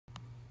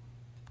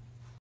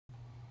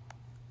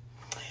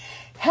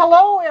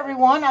Hello,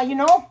 everyone.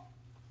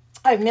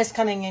 I've missed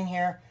coming in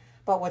here,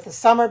 but with the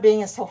summer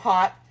being so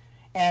hot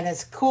and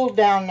it's cooled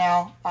down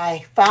now,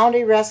 I found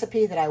a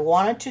recipe that I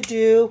wanted to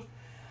do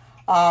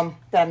that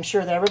I'm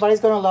sure that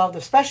everybody's going to love,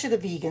 especially the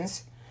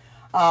vegans.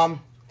 And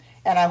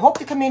I hope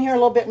to come in here a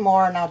little bit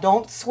more. Now,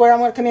 don't swear I'm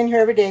going to come in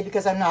here every day,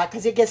 because I'm not,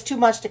 because it gets too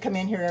much to come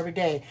in here every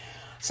day.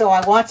 So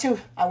I want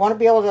to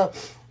be able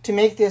to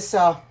make this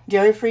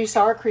dairy-free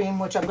sour cream,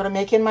 which I'm going to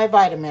make in my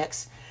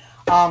Vitamix.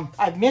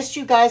 I've missed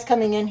you guys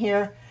coming in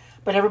here,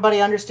 but everybody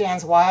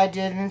understands why I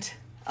didn't.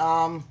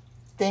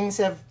 Things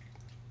have,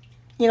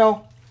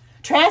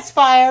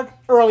 transpired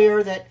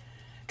earlier that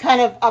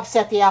kind of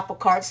upset the apple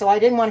cart, so I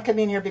didn't want to come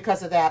in here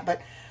because of that.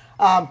 But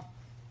now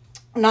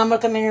I'm going to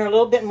come in here a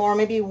little bit more.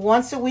 Maybe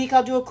once a week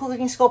I'll do a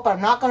cooking scope, but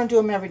I'm not going to do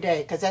them every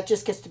day because that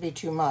just gets to be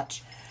too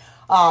much.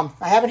 I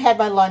haven't had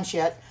my lunch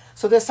yet,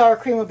 so this sour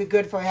cream would be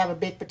good if I have a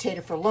baked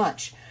potato for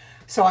lunch.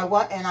 So I'm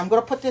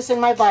going to put this in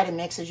my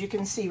Vitamix, as you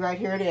can see right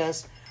here it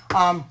is.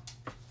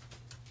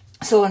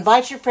 So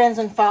invite your friends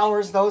and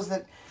followers, those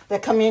that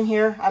come in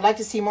here. I'd like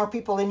to see more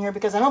people in here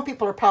because I know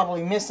people are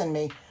probably missing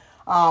me.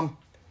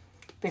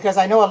 Because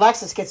I know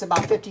Alexis gets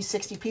about 50,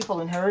 60 people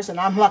in hers, and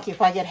I'm lucky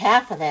if I get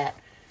half of that.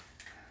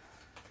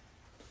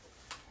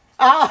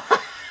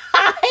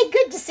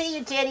 Good to see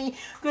you, Teddy.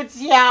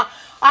 Yeah,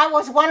 I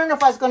was wondering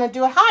if I was going to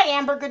do it. Hi,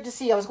 Amber. Good to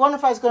see you. I was wondering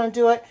if I was going to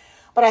do it.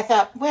 But I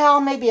thought, well,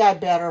 maybe I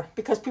better,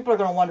 because people are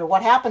going to wonder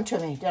what happened to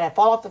me. Did I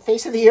fall off the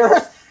face of the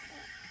earth?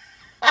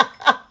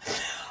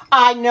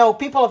 I know.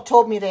 People have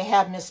told me they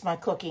have missed my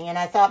cooking, and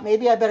I thought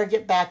maybe I better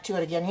get back to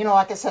it again.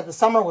 Like I said, the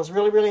summer was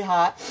really, really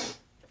hot,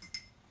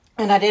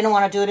 and I didn't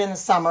want to do it in the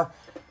summer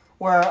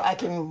where I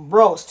can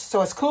roast.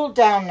 So it's cooled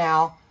down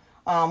now.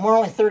 We're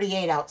only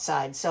 38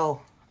 outside,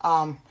 so...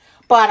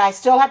 but I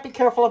still have to be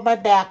careful of my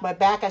back. My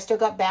back, I still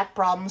got back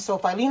problems, so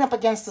if I lean up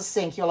against the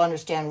sink, you'll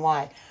understand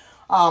why.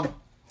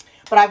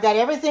 But I've got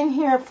everything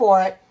here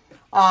for it.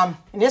 And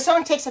this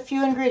one takes a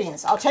few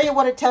ingredients. I'll tell you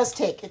what it does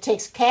take. It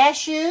takes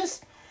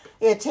cashews.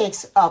 It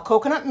takes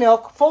coconut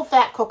milk,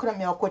 full-fat coconut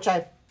milk, which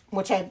I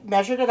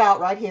measured it out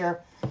right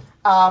here.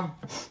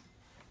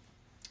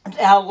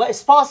 It's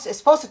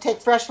supposed to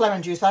take fresh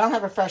lemon juice. I don't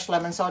have a fresh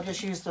lemon, so I'll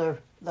just use the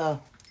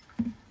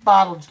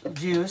bottled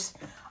juice.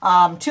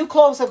 2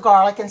 cloves of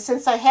garlic, and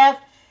since I have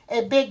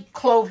a big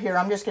clove here,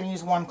 I'm just going to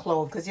use 1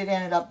 clove because it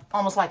ended up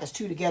almost like it's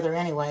 2 together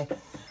anyway.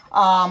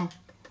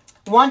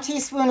 1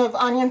 teaspoon of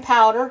onion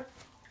powder.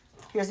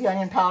 Here's the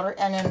onion powder.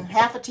 And then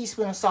half a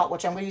teaspoon of salt,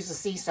 which I'm going to use the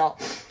sea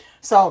salt.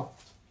 So,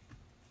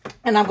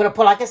 and I'm going to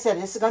put, like I said,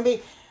 this is going to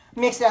be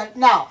mixed out.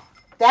 Now,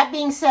 that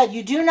being said,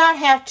 you do not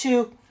have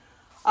to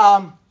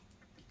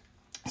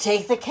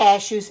take the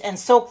cashews and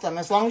soak them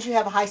as long as you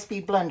have a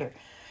high-speed blender.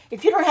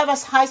 If you don't have a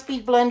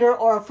high-speed blender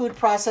or a food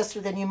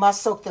processor, then you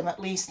must soak them at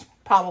least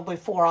probably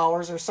 4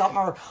 hours or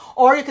something,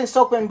 or you can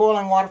soak them in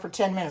boiling water for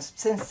 10 minutes.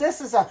 Since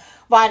this is a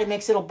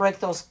Vitamix, it'll break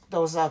those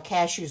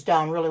cashews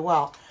down really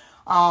well.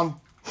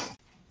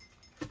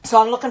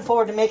 So I'm looking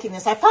forward to making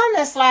this. I found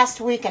this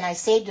last week and I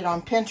saved it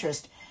on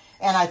Pinterest,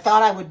 and I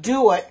thought I would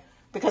do it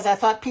because I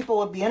thought people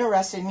would be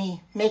interested in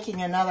me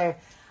making another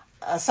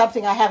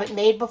something I haven't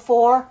made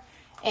before,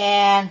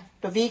 and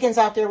the vegans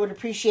out there would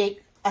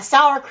appreciate a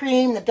sour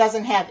cream that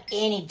doesn't have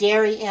any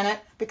dairy in it,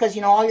 because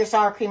all your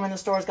sour cream in the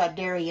store's got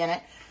dairy in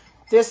it.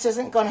 This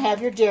isn't going to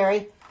have your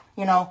dairy,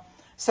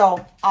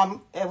 So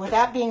with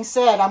that being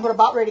said, I'm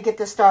about ready to get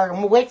this started.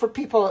 I'm going to wait for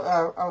people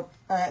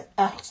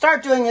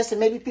start doing this, and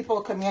maybe people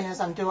will come in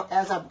as I'm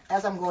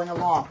going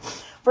along.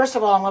 First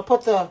of all, I'm going to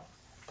put so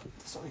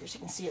here so you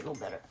can see it a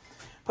little better.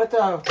 Put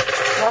the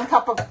 1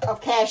 cup of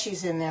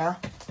cashews in there.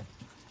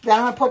 Then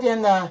I'm going to put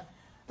in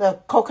the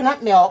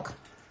coconut milk.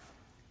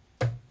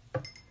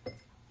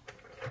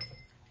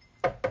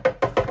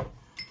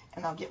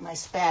 And I'll get my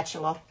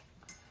spatula.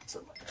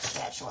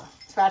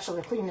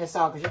 Spatula to clean this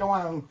out, because you don't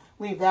want to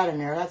leave that in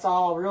there. That's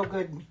all real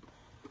good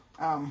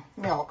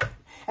milk.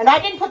 And I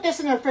didn't put this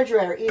in the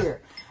refrigerator either.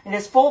 And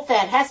it's full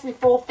fat. It has to be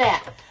full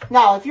fat.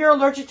 Now, if you're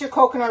allergic to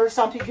coconut or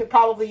something, you could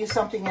probably use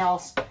something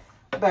else.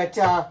 But,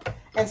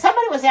 and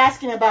somebody was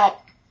asking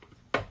about,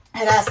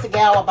 had asked the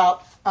gal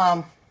about,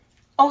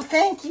 oh,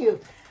 thank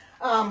you.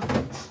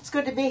 It's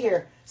good to be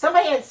here.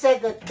 Somebody had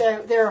said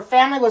that their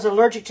family was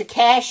allergic to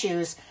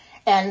cashews,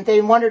 and they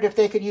wondered if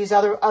they could use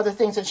other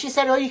things. And she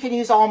said, oh, you can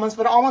use almonds,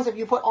 but almonds, if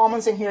you put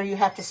almonds in here, you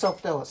have to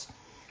soak those.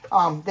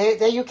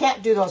 You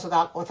can't do those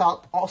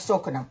without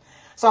soaking them.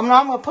 So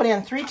now I'm going to put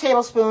in 3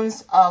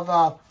 tablespoons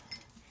of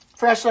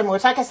fresh lemon,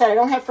 which, like I said, I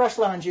don't have fresh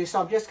lemon juice,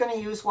 so I'm just going to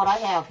use what I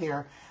have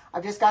here.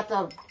 I've just got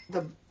the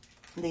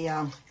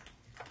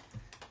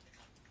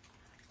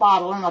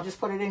bottle, and I'll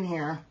just put it in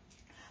here.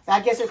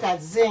 That gives it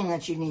that zing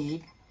that you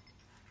need.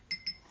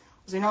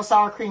 Because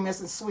sour cream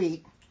isn't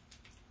sweet.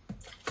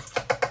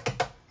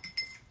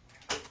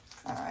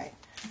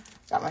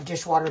 Got my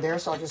dishwater there,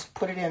 so I'll just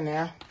put it in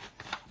there.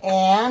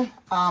 And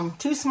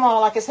 2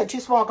 small, like I said, 2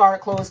 small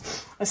garlic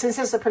cloves. And since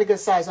this is a pretty good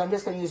size, I'm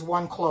just going to use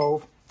 1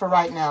 clove for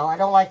right now. I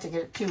don't like to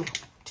get it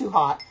too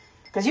hot,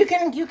 because you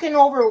can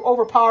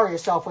overpower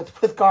yourself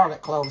with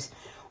garlic cloves.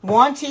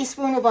 1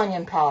 teaspoon of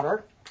onion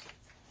powder.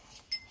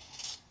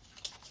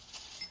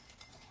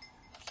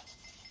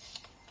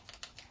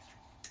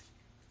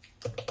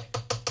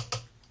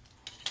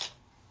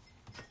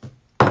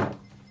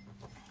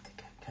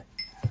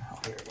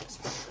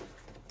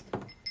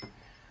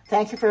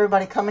 Thank you for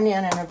everybody coming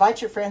in, and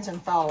invite your friends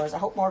and followers. I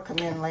hope more come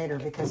in later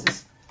because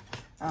there's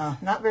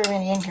not very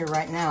many in here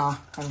right now.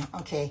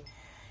 Okay.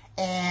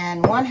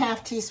 And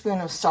 1/2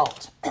 teaspoon of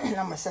salt. I'm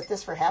going to set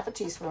this for 1/2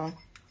 teaspoon.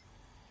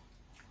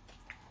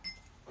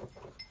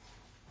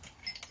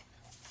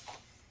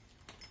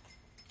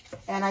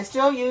 And I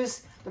still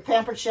use the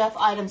Pampered Chef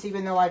items,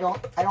 even though I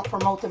don't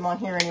promote them on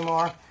here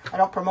anymore. I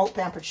don't promote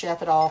Pampered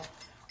Chef at all,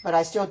 but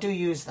I still do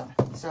use them.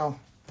 So,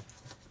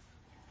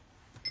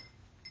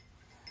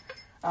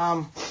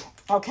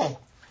 okay.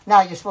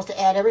 Now you're supposed to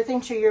add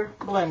everything to your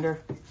blender,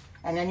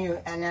 and then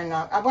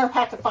I'm going to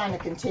have to find a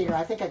container.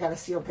 I think I got a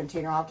sealed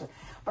container,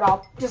 but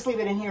I'll just leave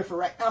it in here for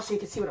right now so you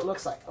can see what it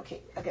looks like.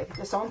 Okay, I got to get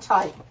this on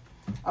tight.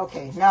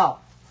 Okay,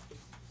 now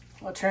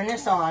we'll turn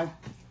this on.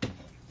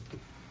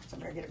 So I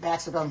better get it back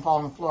so it doesn't fall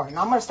on the floor.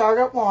 Now I'm going to start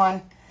at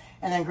 1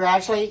 and then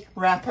gradually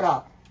ramp it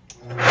up.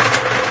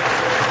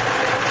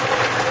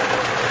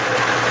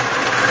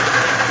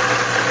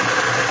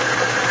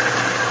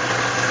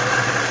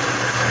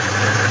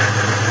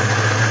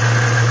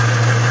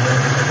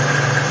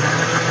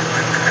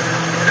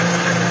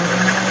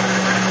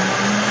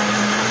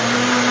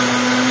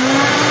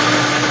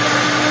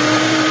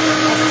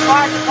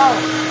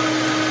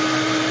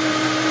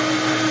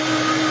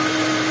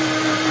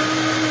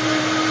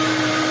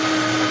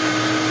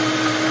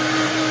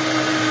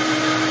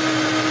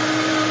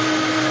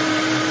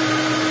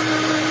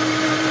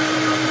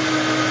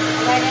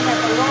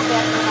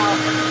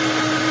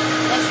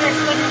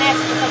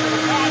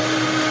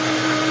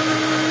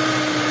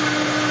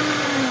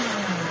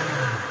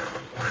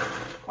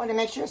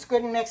 Make sure it's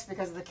good and mixed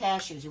because of the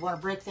cashews. You want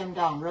to break them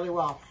down really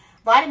well.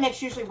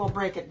 Vitamix usually will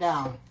break it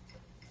down.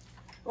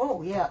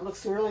 Oh yeah, it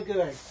looks really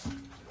good.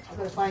 I'm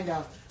going to find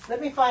out.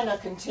 Let me find a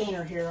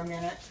container here a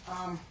minute.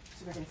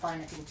 See if I can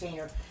find a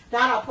container.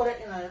 Then I'll put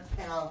it in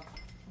a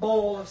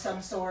bowl of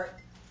some sort.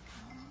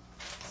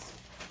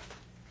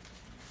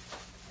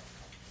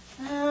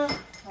 Let's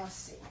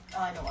see.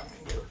 I know what I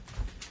can do.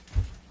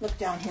 Look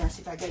down here and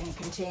see if I get any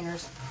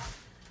containers.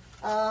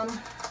 I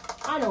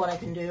know what I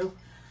can do.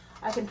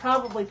 I can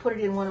probably put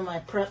it in one of my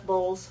prep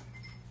bowls,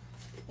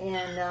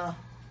 and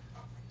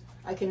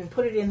I can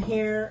put it in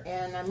here,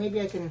 and maybe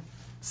I can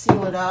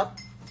seal it up.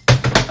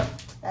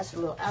 That's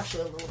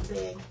actually a little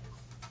big,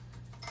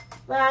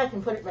 but I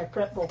can put it in my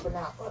prep bowl for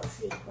now. Let's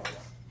see.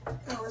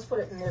 Let's put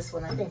it in this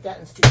one. I think that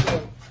one's too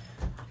big.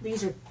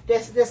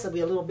 This will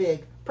be a little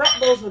big. Prep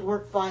bowls would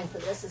work fine for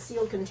this. A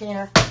sealed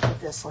container with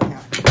this one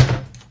here.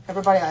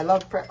 Everybody, I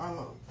love prep. I'm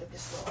gonna get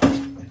this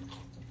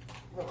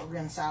little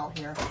rinse out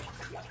here.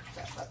 Yeah,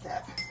 about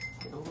that.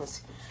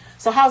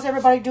 So how's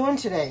everybody doing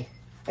today?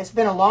 It's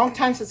been a long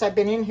time since I've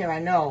been in here, I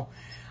know.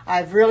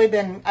 I've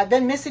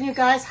been missing you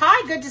guys.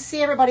 Hi, good to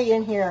see everybody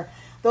in here.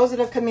 Those that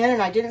have come in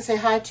and I didn't say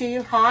hi to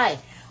you, hi.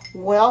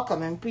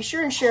 Welcome, and be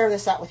sure and share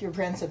this out with your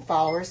friends and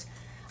followers.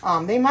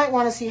 They might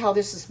want to see how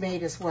this is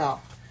made as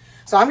well.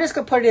 So I'm just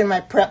going to put it in my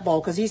prep bowl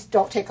because these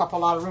don't take up a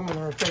lot of room in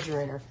the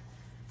refrigerator.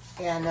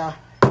 And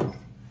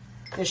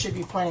this should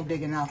be plenty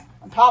big enough.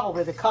 And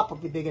probably the cup will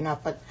be big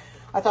enough, but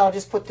I thought I'll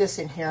just put this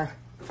in here.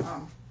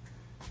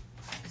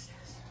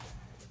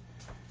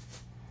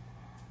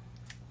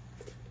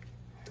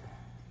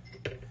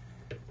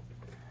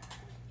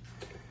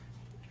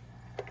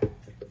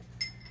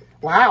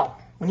 Wow,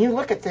 when you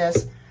look at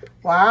this,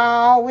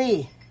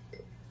 wowee.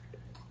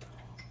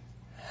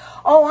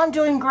 Oh, I'm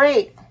doing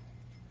great.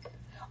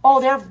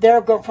 Oh, they're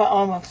going.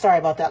 Oh, I'm sorry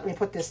about that. Let me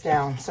put this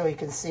down so you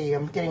can see.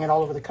 I'm getting it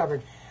all over the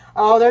cupboard.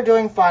 Oh, they're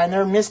doing fine.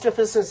 They're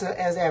mischievous as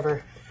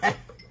ever.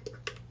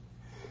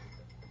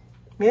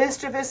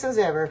 Mischievous as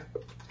ever.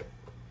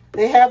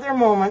 They have their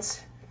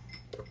moments.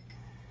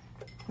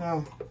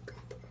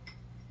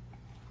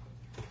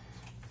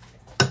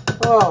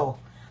 Oh,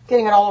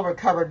 getting it all over the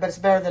cupboard, but it's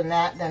better than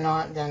that than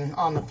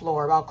on the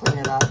floor. I'll clean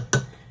it up.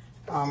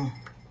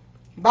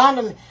 Bound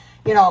to,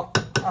 you know,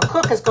 a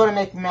cook is going to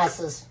make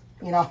messes,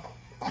 you know.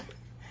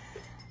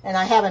 And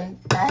I haven't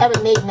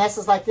made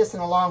messes like this in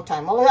a long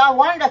time. Well, I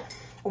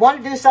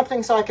wanted to do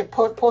something so I could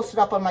post it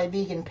up on my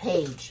vegan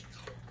page,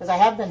 because I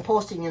have been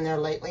posting in there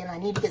lately, and I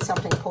need to get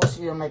something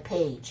posted on my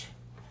page.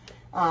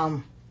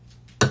 And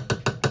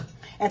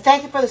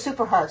thank you for the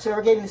super hearts.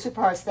 Whoever gave me the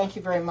super hearts, thank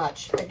you very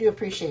much. I do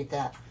appreciate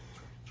that.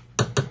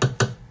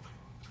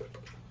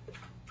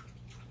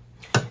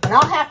 And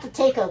I'll have to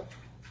take a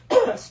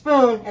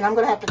spoon, and I'm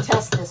going to have to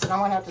test this, and I'm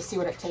going to have to see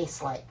what it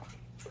tastes like.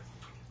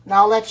 And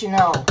I'll let you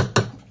know.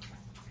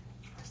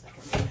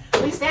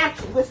 At least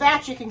with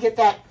that, you can get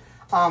that,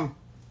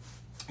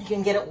 you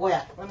can get it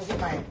wet. Let me get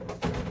my,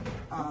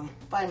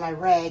 find my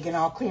rag, and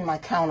I'll clean my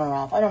counter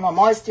off. I don't know,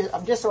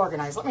 I'm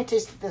disorganized. Let me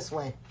taste it this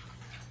way.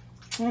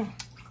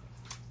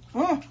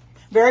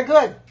 Very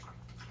good.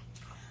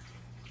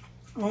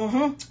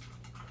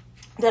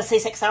 Does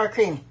taste like sour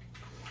cream.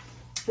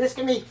 This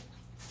can be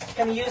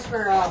used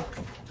for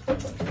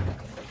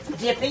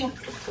dipping.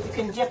 You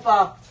can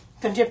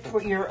dip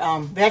your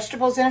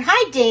vegetables in it.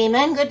 Hi,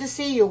 Damon. Good to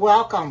see you.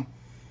 Welcome.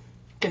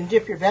 You can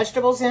dip your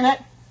vegetables in it,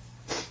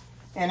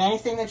 and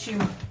anything that you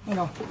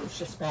know. It's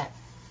just back.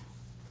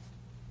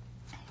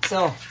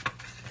 So,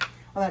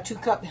 I got 2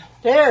 cups.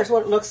 There's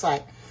what it looks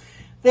like.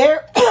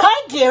 There.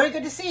 Hi, Gary.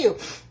 Good to see you.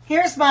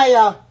 Here's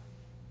my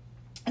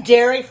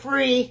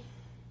dairy-free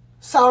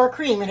sour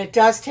cream, and it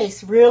does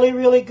taste really,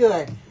 really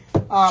good.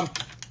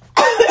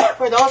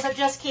 For those that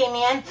just came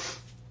in,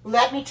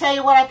 let me tell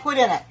you what I put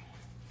in it.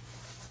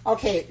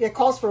 Okay, it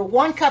calls for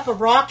 1 cup of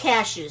raw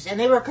cashews, and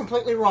they were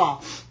completely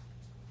raw.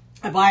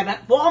 I buy them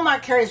at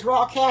Walmart, carries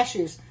raw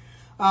cashews.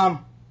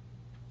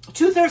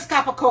 2/3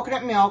 cup of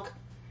coconut milk,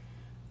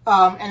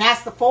 and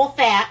that's the full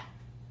fat.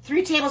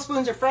 3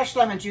 tablespoons of fresh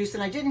lemon juice,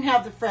 and I didn't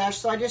have the fresh,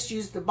 so I just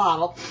used the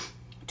bottle.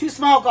 2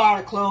 small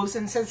garlic cloves,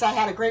 and since I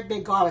had a great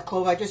big garlic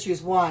clove, I just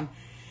used 1.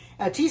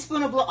 A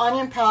teaspoon of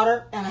onion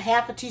powder, and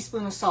 1/2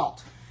 teaspoon of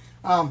salt.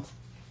 And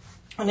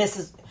this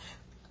is,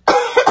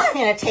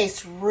 and it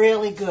tastes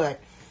really good.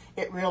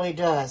 It really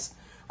does.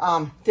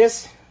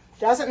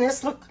 Doesn't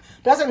this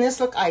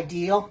look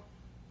ideal?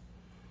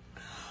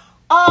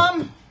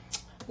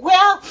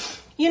 Well,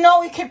 you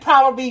know, it could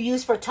probably be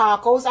used for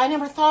tacos. I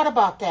never thought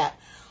about that.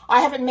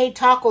 I haven't made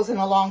tacos in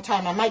a long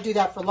time. I might do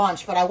that for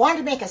lunch, but I wanted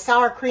to make a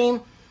sour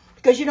cream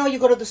because, you know, you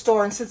go to the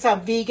store, and since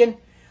I'm vegan,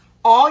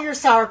 all your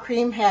sour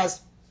cream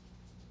has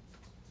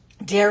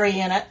dairy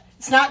in it.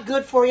 It's not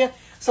good for you.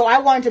 So I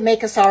wanted to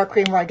make a sour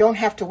cream where I don't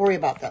have to worry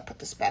about that. Put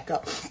this back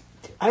up.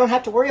 I don't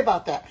have to worry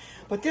about that.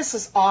 But this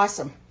is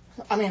awesome.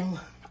 I mean,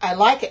 I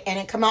like it, and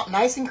it come out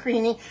nice and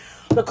creamy.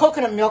 The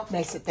coconut milk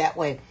makes it that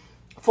way.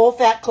 Full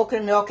fat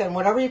coconut milk, and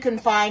whatever you can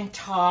find,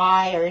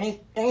 Thai or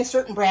any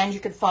certain brand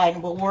you can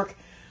find will work.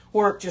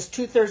 Just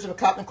 2/3 of a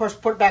cup, and of course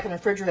put it back in the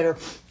refrigerator,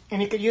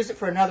 and you could use it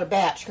for another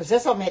batch because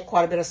this will make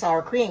quite a bit of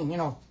sour cream, you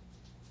know.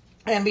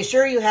 And be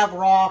sure you have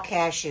raw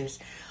cashews.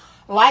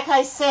 Like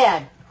I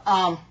said,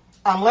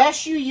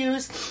 unless you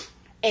use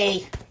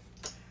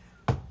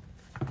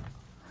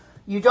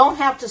you don't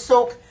have to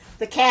soak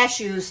the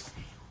cashews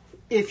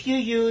if you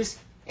use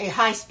a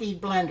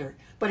high-speed blender.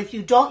 But if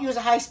you don't use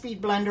a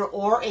high-speed blender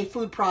or a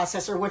food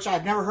processor, which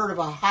I've never heard of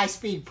a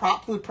high-speed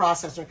food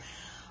processor,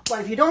 but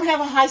if you don't have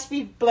a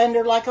high-speed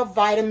blender like a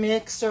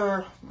Vitamix,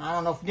 or I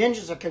don't know if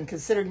Ninjas are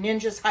considered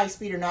Ninjas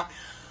high-speed or not,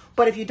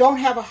 but if you don't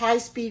have a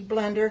high-speed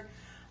blender,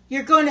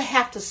 you're going to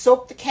have to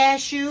soak the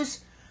cashews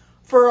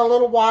for a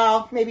little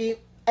while. Maybe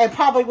it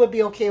probably would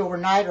be okay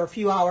overnight or a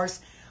few hours,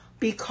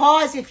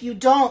 because if you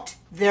don't,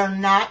 they're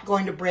not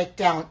going to break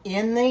down.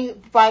 In the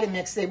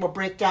Vitamix, they will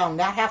break down.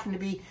 Not having to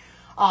be,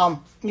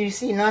 you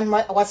see, none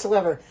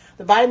whatsoever.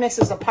 The Vitamix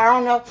is a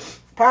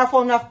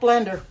powerful enough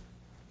blender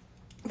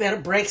that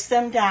it breaks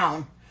them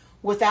down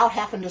without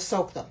having to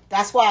soak them.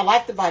 That's why I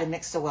like the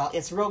Vitamix so well.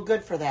 It's real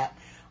good for that.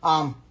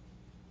 Hi,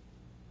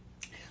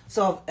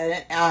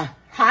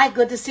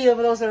 good to see you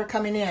for those that are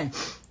coming in.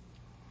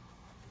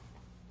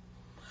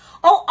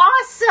 Oh,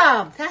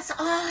 awesome! That's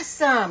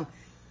awesome.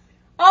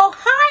 Oh,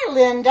 hi,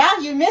 Linda.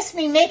 You missed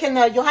me making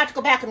you'll have to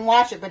go back and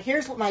watch it, but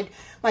here's what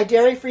my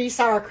dairy-free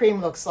sour cream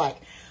looks like.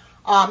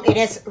 And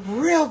it's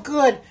real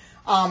good,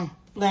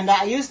 Linda.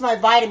 I used my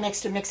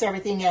Vitamix to mix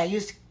everything in. I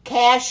used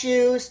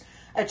cashews.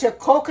 I took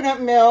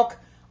coconut milk,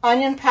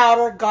 onion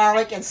powder,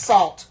 garlic, and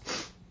salt.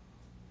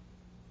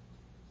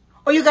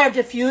 Oh, you got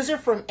a diffuser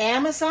from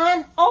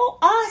Amazon? Oh,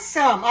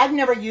 awesome. I've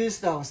never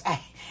used those.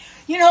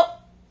 You know,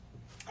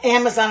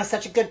 Amazon is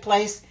such a good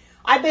place.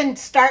 I've been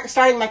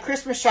starting my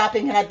Christmas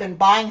shopping, and I've been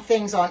buying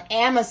things on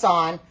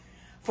Amazon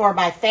for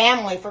my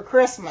family for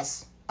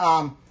Christmas.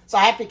 So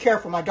I have to be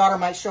careful. My daughter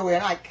might show in.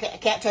 I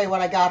can't tell you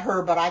what I got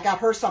her, but I got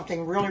her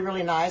something really,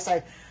 really nice.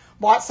 I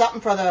bought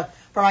something for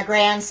my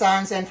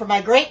grandsons, and for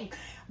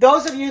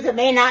those of you that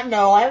may not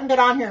know, I haven't been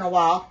on here in a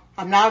while.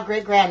 I'm now a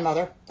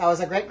great-grandmother. I was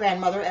a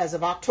great-grandmother as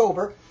of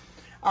October.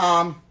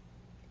 And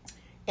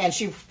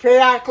she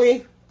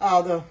periodically,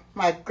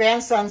 my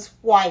grandson's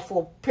wife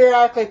will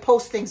periodically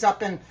post things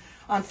up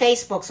on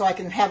Facebook so I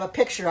can have a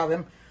picture of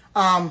him.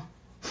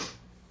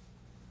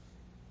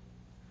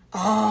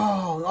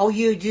 Oh,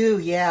 you do,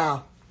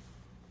 yeah.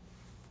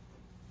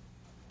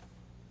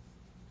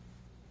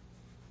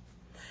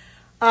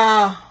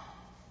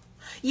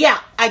 Yeah,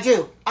 I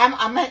do.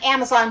 I'm an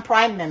Amazon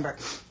Prime member.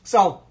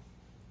 So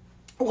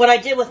what I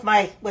did with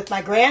my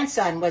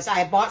grandson was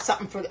I bought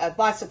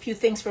a few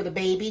things for the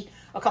baby,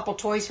 a couple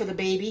toys for the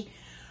baby.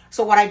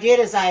 So what I did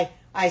is I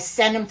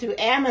send them through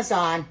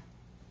Amazon,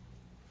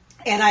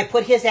 and I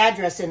put his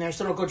address in there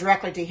so it'll go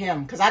directly to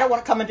him, because I don't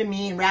want it coming to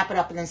me and wrap it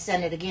up and then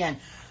send it again.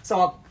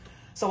 So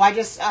I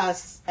just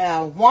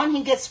one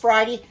he gets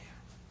Friday,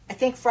 I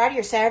think Friday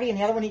or Saturday, and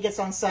the other one he gets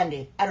on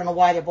Sunday. I don't know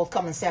why they're both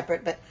coming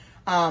separate, but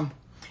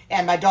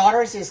and my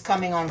daughter's is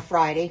coming on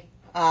Friday.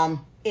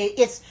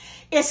 It's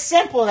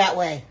simple that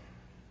way.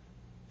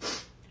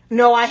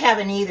 No, I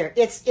haven't either.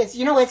 It's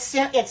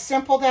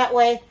simple that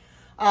way.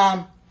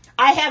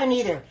 I haven't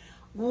either.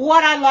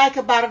 What I like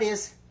about it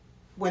is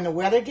when the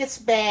weather gets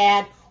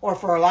bad, or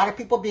for a lot of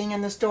people being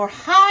in the store.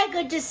 Hi,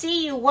 good to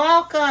see you.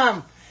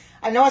 Welcome.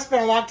 I know it's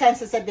been a long time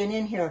since I've been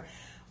in here,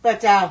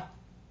 but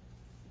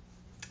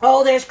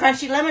oh, there's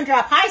Crunchy Lemon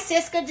Drop. Hi,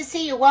 sis. Good to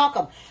see you.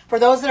 Welcome. For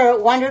those that are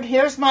wondered,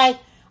 here's my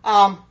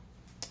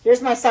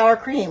sour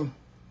cream.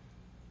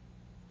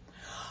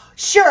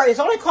 Sure, it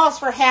only calls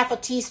for half a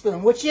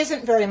teaspoon, which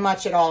isn't very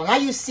much at all. And I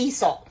use sea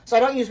salt, so I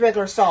don't use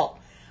regular salt.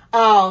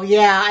 Oh,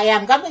 yeah, I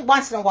am. Got me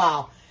once in a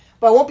while,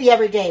 but it won't be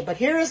every day. But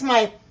here's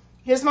my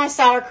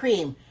sour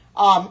cream.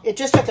 It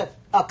just took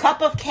a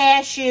cup of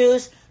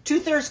cashews,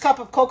 2/3 cup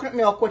of coconut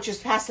milk, which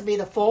has to be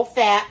the full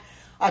fat,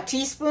 a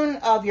teaspoon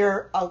of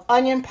your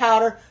onion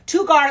powder,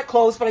 2 garlic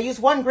cloves, but I use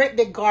 1 great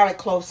big garlic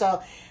clove.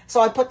 So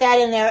I put that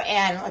in there,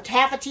 and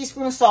half a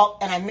teaspoon of salt,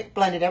 and I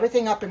blended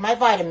everything up in my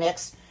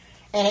Vitamix.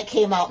 And it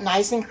came out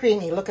nice and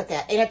creamy. Look at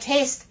that. And it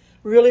tastes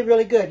really,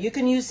 really good. You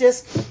can use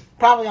this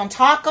probably on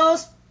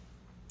tacos.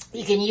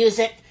 You can use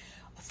it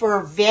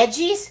for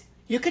veggies.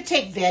 You could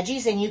take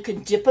veggies and you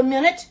can dip them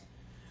in it.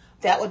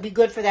 That would be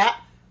good for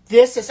that.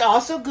 This is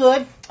also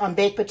good on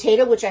baked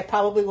potato, which I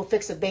probably will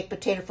fix a baked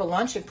potato for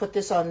lunch and put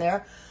this on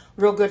there.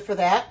 Real good for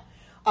that.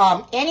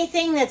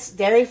 Anything that's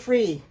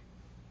dairy-free.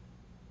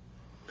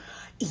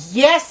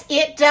 Yes,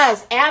 it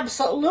does.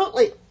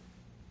 Absolutely.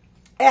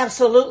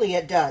 Absolutely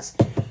it does.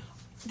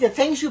 The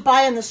things you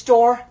buy in the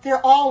store,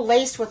 they're all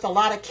laced with a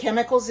lot of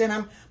chemicals in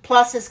them.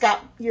 Plus, it's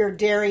got your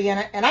dairy in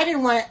it. And I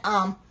didn't want it,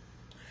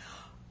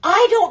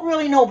 I don't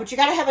really know, but you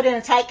got to have it in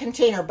a tight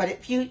container. But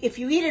if you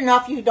eat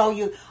enough,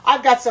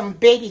 I've got some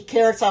baby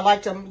carrots I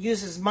like to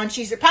use as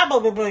munchies. It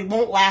probably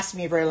won't last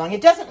me very long.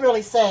 It doesn't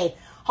really say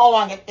how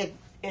long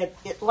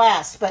it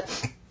lasts, but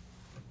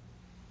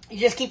you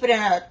just keep it in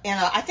a,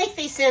 I think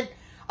they said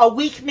a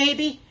week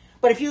maybe.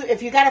 But if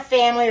you got a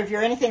family, or if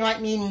you're anything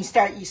like me, and you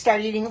start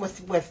eating it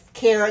with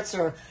carrots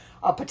or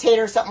a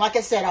potato or something, like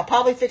I said, I'll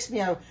probably fix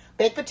me a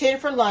baked potato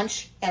for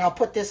lunch, and I'll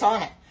put this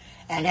on it,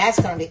 and that's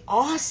going to be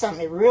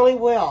awesome. It really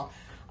will.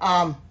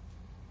 Oh,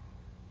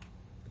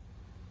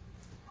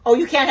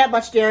 you can't have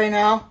much dairy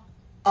now?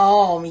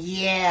 Oh,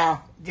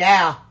 yeah.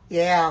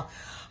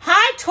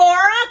 Hi,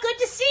 Tora. Good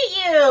to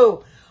see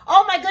you.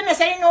 Oh my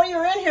goodness, I didn't know you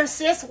were in here,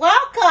 sis.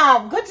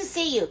 Welcome. Good to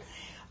see you.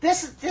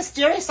 This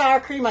dairy sour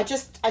cream, I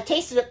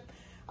tasted it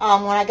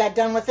when I got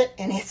done with it,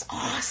 and it's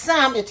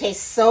awesome. It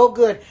tastes so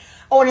good.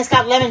 Oh, and it's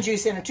got lemon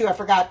juice in it, too. I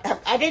forgot.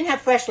 I didn't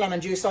have fresh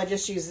lemon juice, so I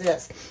just used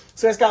this.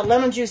 So it's got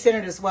lemon juice in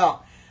it as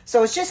well.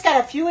 So it's just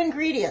got a few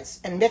ingredients,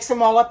 and mix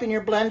them all up in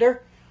your blender.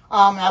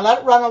 And I let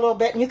it run a little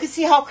bit, and you can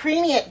see how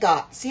creamy it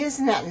got. See,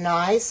 isn't that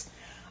nice?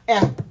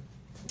 And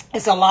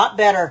it's a lot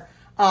better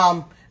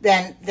than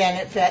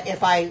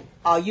if I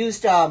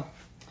used... the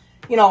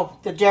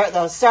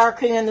sour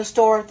cream in the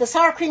store. The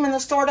sour cream in the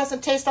store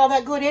doesn't taste all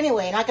that good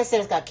anyway. And like I said,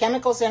 it's got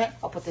chemicals in it.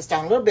 I'll put this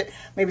down a little bit,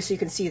 maybe so you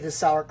can see the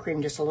sour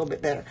cream just a little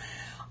bit better.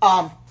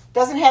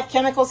 Doesn't have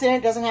chemicals in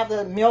it. Doesn't have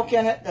the milk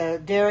in it, the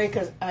dairy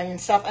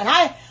and stuff. And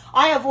I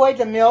avoid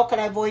the milk,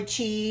 and I avoid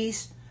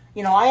cheese.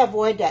 I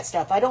avoid that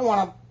stuff. I don't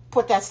want to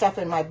put that stuff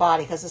in my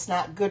body because it's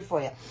not good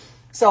for you.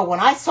 So when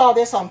I saw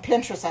this on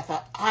Pinterest, I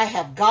thought, I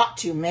have got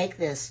to make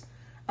this.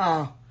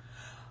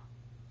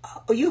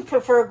 You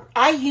prefer,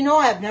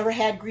 I've never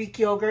had Greek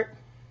yogurt.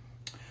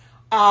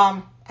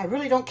 I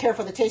really don't care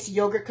for the taste of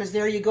yogurt because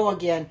there you go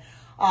again.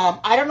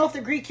 I don't know if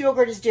the Greek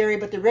yogurt is dairy,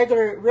 but the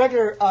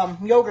regular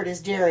yogurt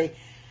is dairy.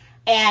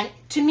 And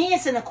to me,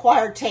 it's an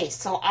acquired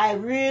taste. So I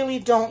really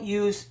don't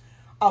use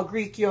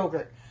Greek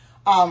yogurt.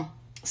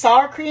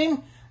 Sour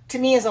cream, to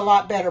me, is a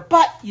lot better.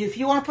 But if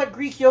you want to put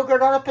Greek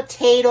yogurt on a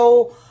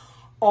potato,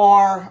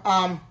 or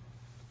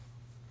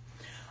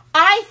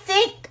I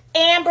think,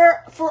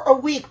 Amber, for a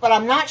week, but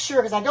I'm not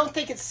sure because I don't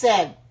think it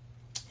said.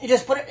 You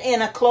just put it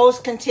in a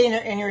closed container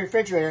in your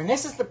refrigerator. And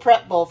this is the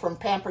prep bowl from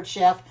Pampered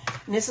Chef.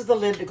 And this is the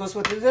lid that goes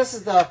with it. This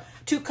is the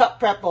 2-cup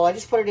prep bowl. I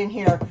just put it in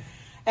here.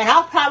 And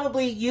I'll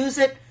probably use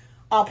it.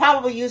 I'll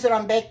probably use it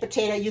on baked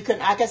potato. You can,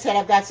 like I said,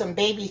 I've got some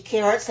baby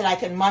carrots that I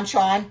can munch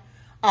on.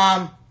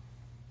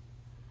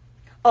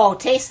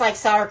 Tastes like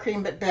sour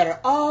cream, but better.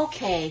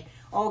 Okay.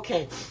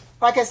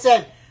 Like I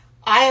said,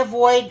 I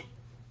avoid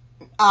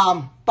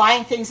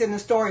buying things in the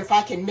store if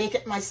I can make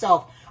it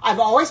myself. I've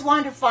always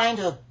wanted to find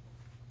a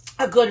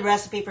good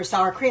recipe for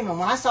sour cream. And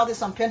when I saw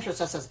this on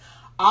Pinterest, I says,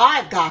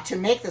 I've got to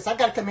make this. I've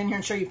got to come in here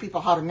and show you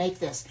people how to make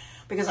this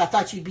because I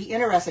thought you'd be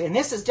interested. And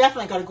this is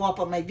definitely going to go up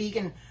on my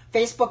vegan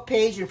Facebook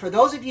page. And for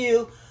those of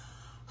you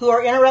who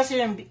are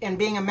interested in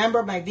being a member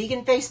of my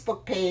vegan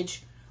Facebook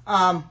page,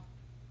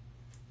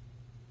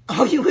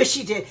 you wish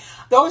you did.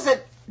 Those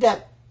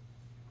that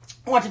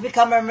want to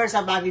become members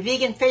of my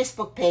vegan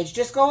Facebook page,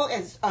 just go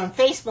on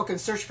Facebook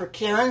and search for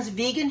Karen's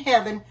Vegan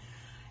Heaven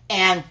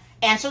and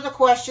answer the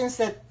questions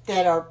that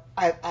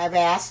I've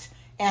asked.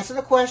 Answer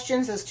the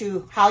questions as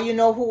to how you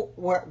know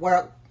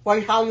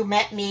how you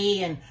met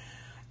me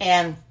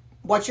and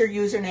what your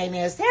username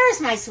is.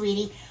 There's my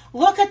sweetie.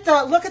 Look at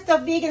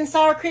the vegan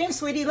sour cream,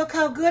 sweetie. Look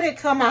how good it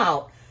come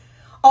out.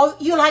 Oh,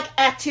 you like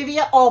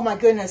Activia? Oh my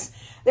goodness.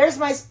 There's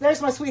my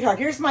sweetheart.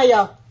 Here's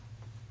my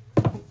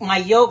my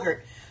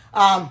yogurt.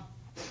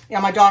 Yeah,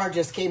 my daughter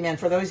just came in.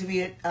 For those of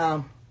you,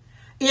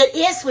 it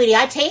is, sweetie.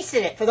 I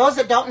tasted it. For those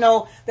that don't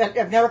know, that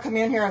have never come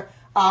in here,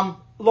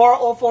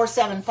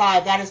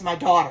 Laura0475, that is my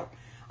daughter.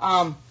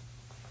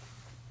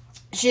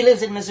 She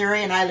lives in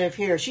Missouri and I live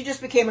here. She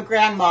just became a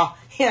grandma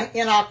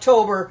in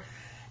October,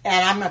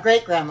 and I'm a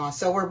great-grandma.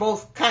 So we're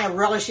both kind of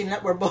relishing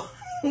that we're both,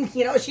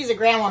 you know, she's a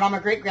grandma and I'm a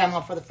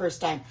great-grandma for the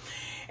first time.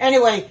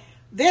 Anyway,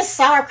 this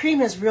sour cream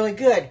is really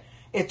good.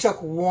 It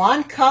took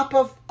 1 cup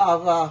of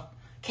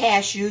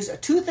cashews, a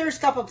 2/3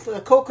 cup of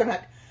the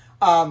coconut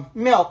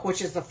milk,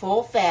 which is the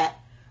full fat.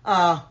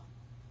 Oh,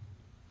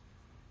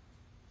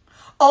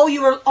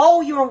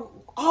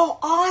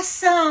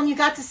 awesome. You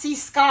got to see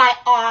Sky.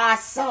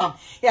 Awesome.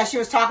 Yeah, she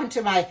was talking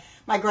to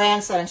my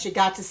grandson, and she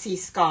got to see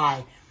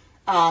Sky.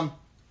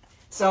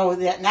 So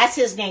that's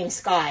his name,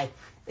 Sky.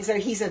 So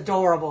he's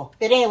adorable.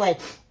 But anyway,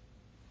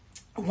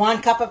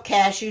 1 cup of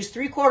cashews,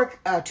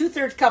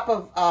 2/3 cup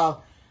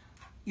of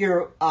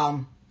your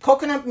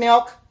coconut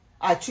milk,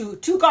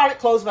 2 garlic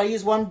cloves, but I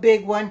use 1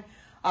 big one,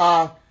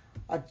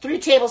 3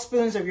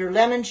 tablespoons of your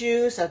lemon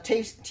juice, a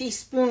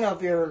teaspoon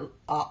of your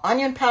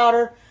onion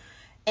powder,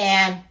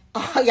 and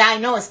yeah, I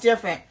know it's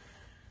different.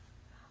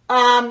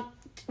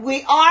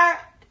 We are,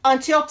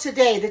 until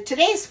today,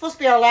 today is supposed to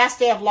be our last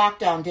day of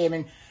lockdown,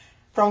 Damon.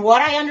 From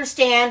what I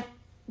understand,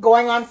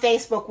 going on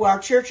Facebook, where our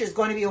church is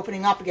going to be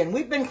opening up again.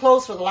 We've been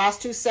closed for the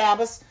last 2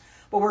 Sabbaths,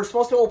 but we're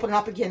supposed to open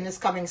up again this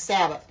coming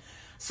Sabbath.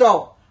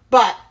 So,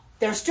 but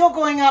they're still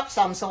going up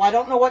some, so I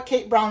don't know what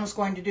Kate Brown is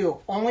going to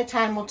do. Only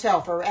time will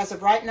tell. For as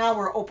of right now,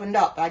 we're opened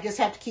up. I just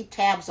have to keep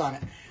tabs on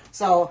it.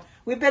 So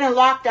we've been in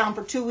lockdown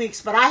for 2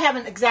 weeks, but I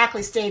haven't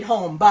exactly stayed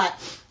home. But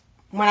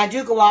when I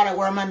do go out, I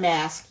wear my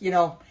mask, you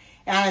know.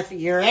 And if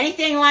you're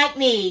anything like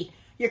me,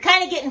 you're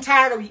kind of getting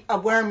tired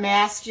of wearing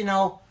masks, you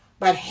know.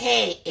 But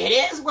hey, it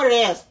is what it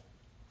is.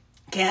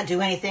 Can't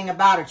do anything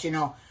about it, you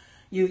know.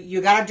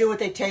 You got to do what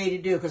they tell you to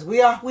do, because we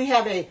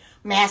have a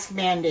mask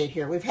mandate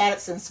here. We've had it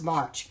since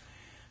March.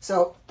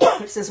 So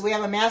since we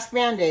have a mask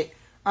mandate,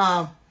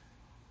 oh,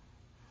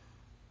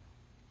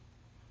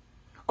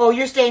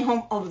 you're staying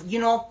home. Oh, you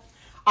know,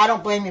 I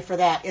don't blame you for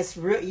that. It's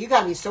you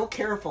got to be so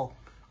careful.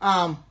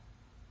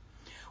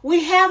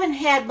 We haven't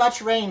had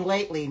much rain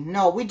lately.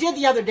 No, we did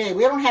the other day.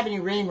 We don't have any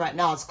rain right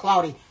now. It's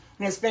cloudy,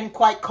 and it's been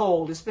quite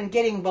cold. It's been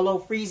getting below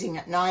freezing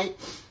at night.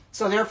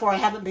 So therefore, I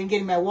haven't been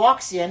getting my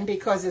walks in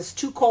because it's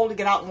too cold to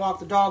get out and walk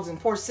the dogs. And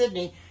poor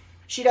Sydney,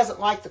 she doesn't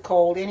like the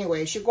cold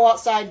anyway. She'll go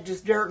outside and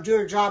just do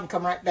her job and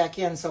come right back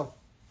in. So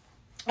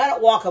I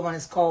don't walk them when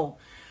it's cold.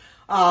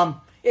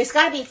 It's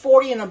got to be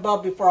 40 and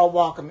above before I'll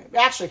walk them.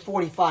 Actually,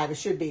 45 it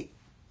should be.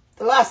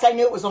 The last I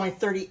knew it was only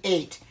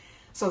 38.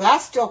 So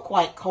that's still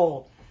quite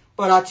cold.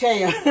 But I'll tell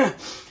you,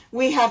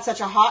 we had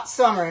such a hot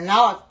summer, and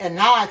now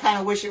I kind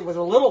of wish it was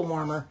a little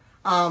warmer.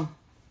 Oh,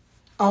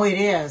 it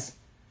is.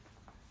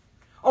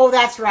 Oh,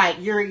 that's right.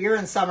 You're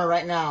in summer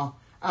right now.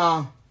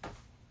 I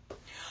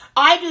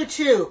do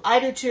too. I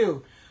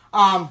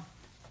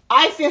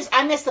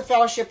miss the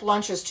fellowship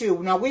lunches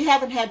too. Now, we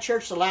haven't had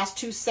church the last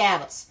 2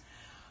 Sabbaths.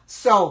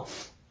 So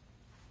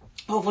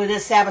hopefully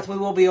this Sabbath we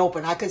will be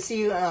open. I could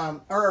see,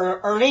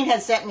 Erlene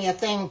had sent me a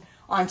thing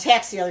on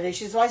text the other day.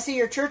 She said, well, I see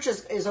your church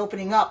is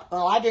opening up.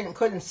 Well, I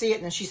couldn't see it,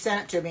 and then she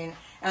sent it to me.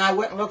 And I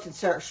went and looked, and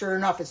sure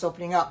enough, it's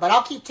opening up. But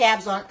I'll keep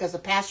tabs on it, because the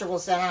pastor will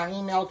send out an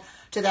email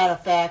to that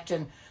effect,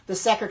 and the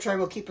secretary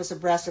will keep us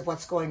abreast of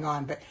what's going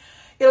on. But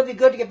it'll be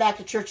good to get back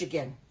to church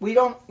again. We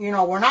don't,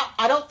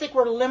 I don't think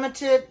we're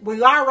limited.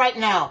 We are right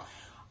now.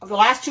 The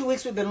last 2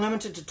 weeks we've been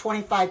limited to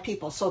 25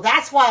 people. So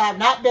that's why I've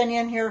not been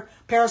in here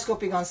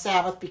periscoping on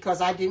Sabbath,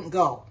 because I didn't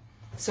go.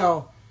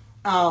 So,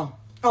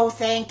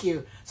 thank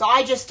you. So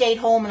I just stayed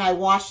home and I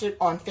watched it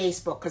on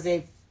Facebook, because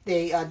they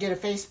did a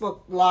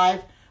Facebook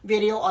Live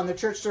video on the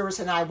church service,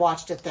 and I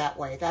watched it that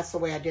way. That's the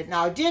way I did.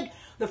 Now, I did,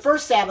 the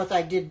first Sabbath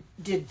I did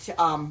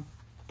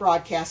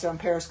broadcast it on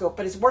Periscope,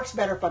 but it works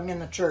better if I'm in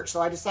the church,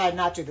 so I decided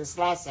not to this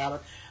last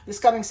Sabbath. This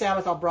coming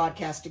Sabbath I'll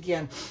broadcast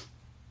again.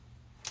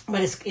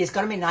 But it's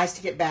going to be nice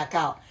to get back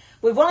out.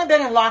 We've only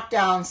been in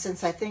lockdown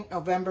since I think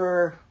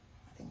November,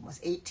 it was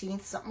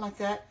 18th, something like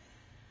that.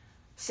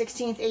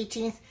 16th,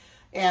 18th,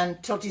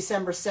 and till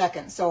December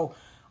 2nd. So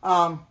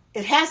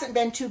it hasn't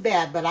been too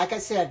bad, but like I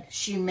said,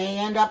 she may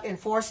end up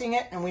enforcing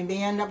it, and we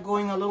may end up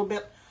going a little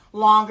bit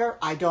longer.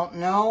 I don't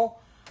know.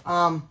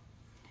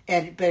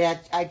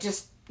 But I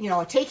just,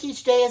 take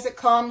each day as it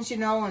comes,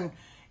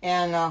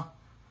 and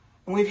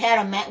we've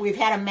had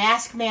a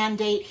mask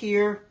mandate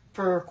here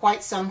for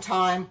quite some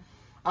time.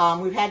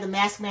 We've had the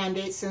mask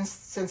mandate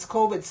since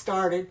COVID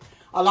started.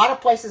 A lot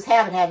of places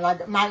haven't had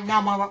it.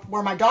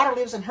 Where my daughter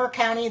lives in her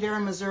county, they're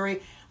in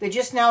Missouri, they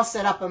just now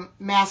set up a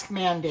mask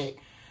mandate.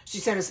 She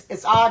said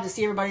it's odd to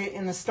see everybody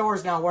in the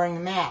stores now wearing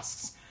the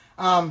masks.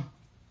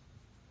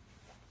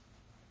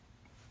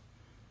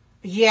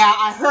 Yeah,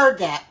 I heard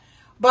that.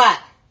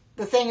 But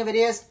the thing of it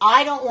is,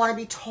 I don't want to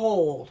be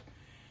told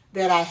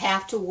that I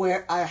have to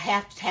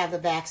have the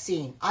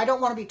vaccine. I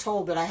don't want to be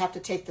told that I have to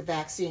take the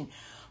vaccine.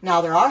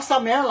 Now, there are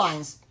some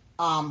airlines.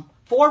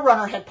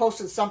 Forerunner had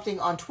posted something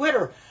on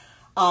Twitter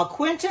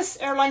Qantas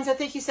Airlines, I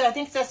think he said. I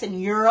think that's in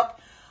Europe.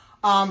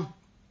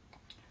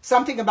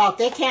 Something about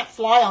they can't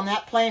fly on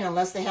that plane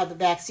unless they have the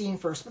vaccine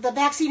first. But the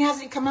vaccine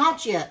hasn't come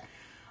out yet.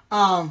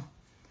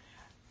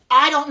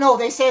 I don't know.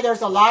 They say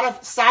there's a lot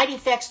of side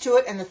effects to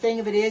it, and the thing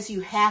of it is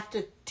you have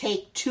to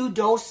take 2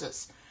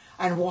 doses.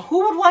 And who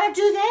would want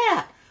to do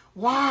that?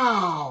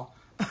 Wow.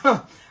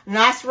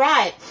 That's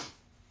right.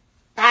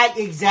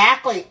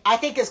 Exactly. I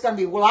think it's going to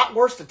be a lot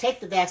worse to take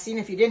the vaccine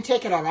if you didn't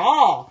take it at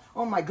all.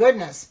 Oh my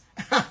goodness.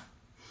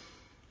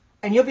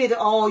 And you'll be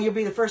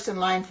the first in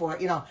line for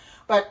it,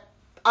 But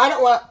I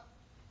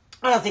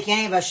don't think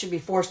any of us should be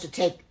forced to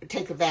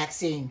take the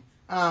vaccine.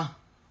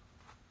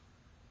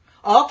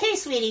 Okay,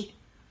 sweetie.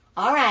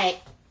 All right.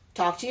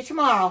 Talk to you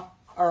tomorrow,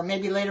 or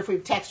maybe later if we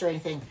text or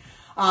anything.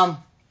 I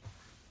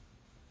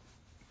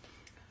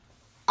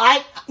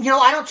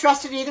don't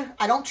trust it either.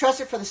 I don't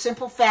trust it for the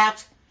simple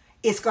fact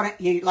it's going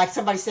to, like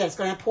somebody said, it's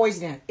going to have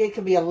poison in it. It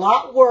could be a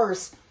lot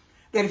worse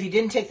than if you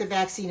didn't take the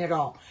vaccine at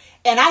all.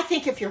 And I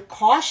think if you're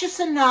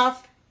cautious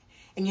enough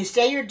and you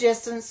stay your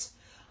distance,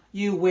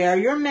 you wear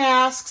your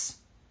masks,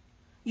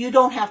 you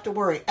don't have to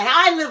worry. And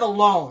I live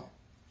alone,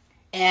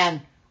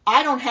 and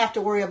I don't have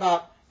to worry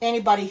about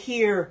anybody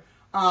here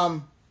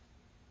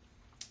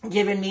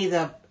giving me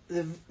the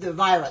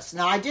virus.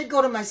 Now, I did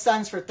go to my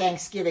son's for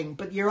Thanksgiving,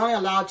 but you're only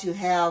allowed to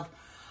have,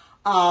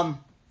 I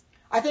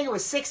think it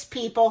was 6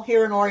 people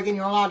here in Oregon.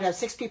 You're allowed to have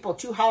 6 people,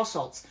 2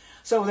 households.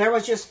 So there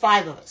was just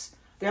 5 of us,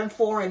 them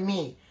 4 and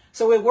me.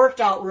 So it worked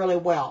out really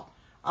well.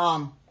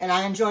 And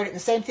I enjoyed it. And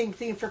the same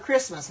thing for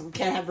Christmas. We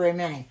can't have very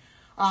many.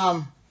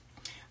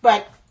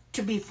 But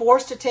to be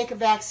forced to take a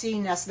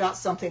vaccine, that's not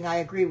something I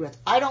agree with.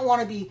 I don't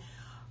want to be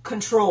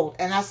controlled,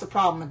 and that's the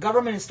problem. The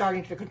government is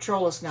starting to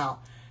control us now.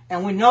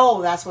 And we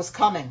know that's what's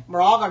coming.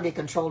 We're all going to be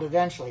controlled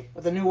eventually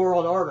with the New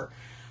World Order.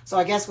 So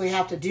I guess we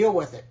have to deal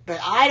with it. But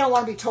I don't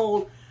want to be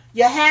told,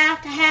 you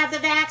have to have the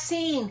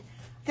vaccine.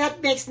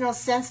 That makes no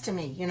sense to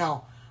me,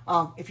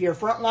 If you're a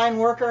frontline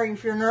worker,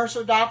 if you're a nurse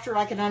or doctor,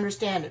 I can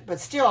understand it. But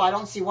still, I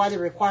don't see why they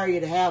require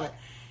you to have it.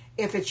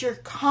 If it's your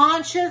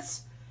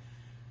conscience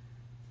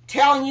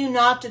telling you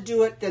not to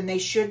do it, then they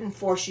shouldn't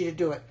force you to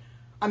do it.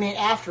 I mean,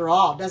 after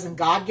all, doesn't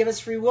God give us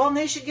free will? And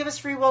they should give us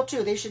free will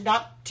too. They should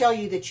not tell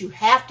you that you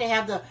have to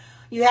have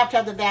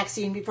the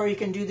vaccine before you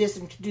can do this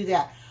and do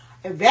that.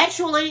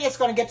 Eventually, it's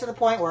going to get to the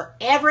point where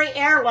every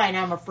airline,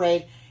 I'm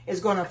afraid, is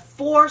going to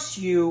force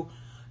you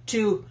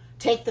to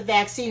take the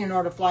vaccine in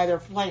order to fly their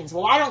planes.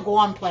 Well, I don't go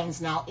on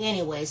planes now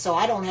anyway, so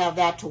I don't have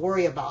that to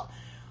worry about.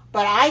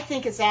 But I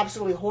think it's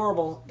absolutely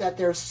horrible that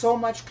there's so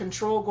much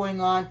control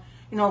going on.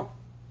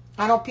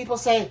 I know people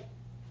say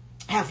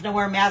having to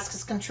wear masks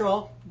is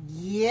control.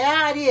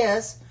 Yeah, it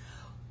is.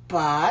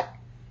 But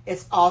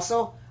it's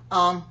also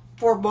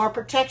for more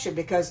protection,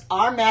 because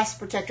our masks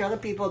protect other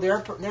people,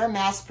 their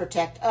masks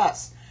protect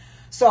us.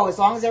 So as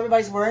long as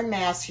everybody's wearing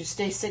masks, you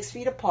stay 6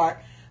 feet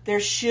apart, there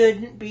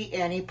shouldn't be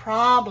any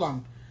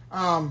problem.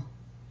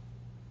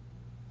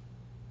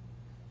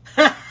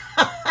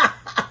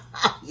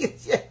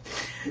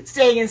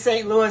 Staying in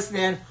St. Louis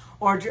then,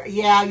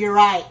 yeah, you're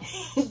right.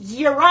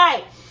 You're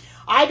right.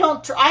 I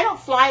don't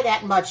fly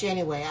that much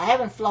anyway. I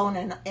haven't flown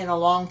in a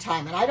long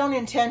time, and I don't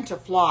intend to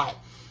fly.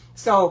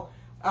 So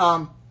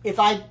if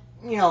I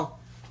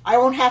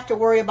won't have to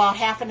worry about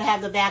having to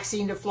have the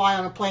vaccine to fly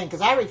on a plane,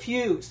 because I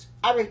refuse.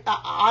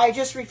 I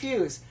just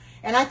refuse.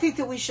 And I think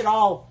that we should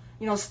all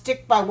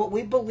stick by what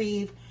we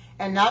believe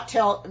and not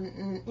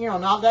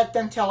not let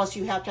them tell us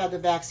you have to have the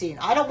vaccine.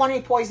 I don't want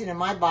any poison in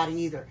my body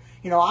either.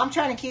 I'm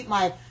trying to keep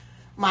my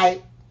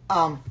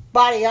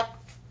body up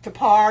to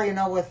par,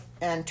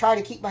 and try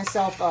to keep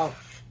myself,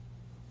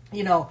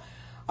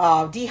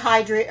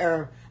 dehydrated,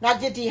 or not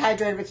get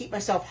dehydrated, but keep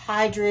myself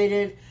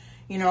hydrated,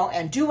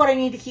 and do what I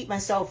need to keep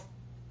myself,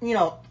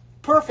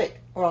 perfect.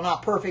 Well,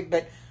 not perfect,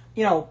 but,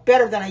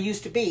 better than I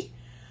used to be.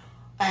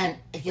 And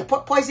if you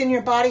put poison in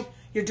your body,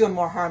 you're doing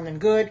more harm than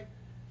good.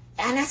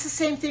 And that's the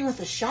same thing with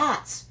the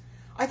shots.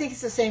 I think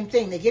it's the same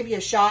thing. They give you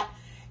a shot,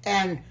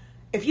 and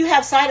if you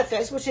have side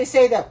effects, which they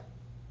say the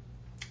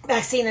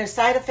vaccine has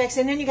side effects,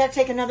 and then you got to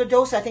take another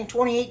dose, I think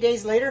 28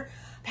 days later,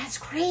 that's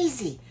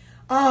crazy.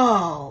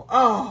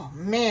 Oh,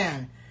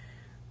 man.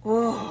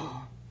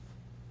 Oh,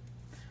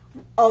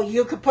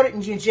 you could put it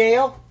in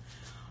jail?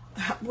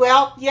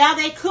 Well, yeah,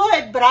 they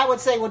could, but I would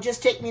say, well,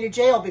 just take me to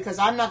jail, because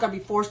I'm not going to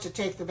be forced to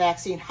take the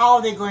vaccine. How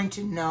are they going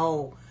to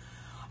know?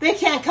 They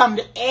can't come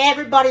to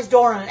everybody's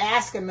door and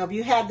ask them, have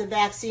you had the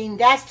vaccine?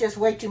 That's just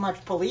way too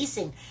much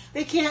policing.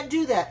 They can't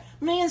do that.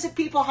 Millions of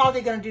people, how are they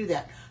going to do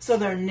that? So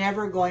they're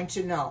never going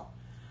to know.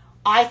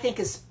 I think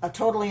it's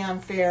totally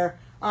unfair.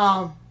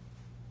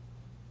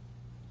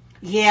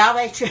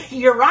 Yeah,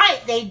 you're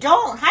right. They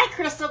don't. Hi,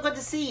 Crystal. Good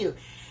to see you.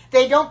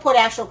 They don't put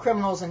actual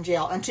criminals in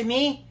jail. And to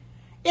me,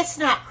 it's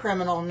not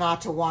criminal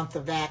not to want the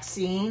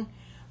vaccine.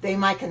 They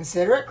might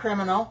consider it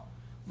criminal,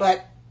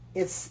 but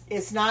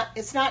it's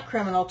not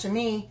criminal to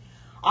me.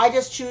 I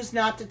just choose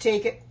not to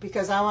take it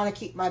because I want to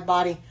keep my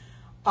body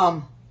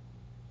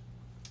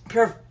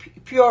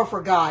pure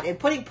for God. And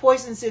putting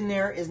poisons in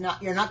there is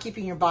not, you're not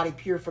keeping your body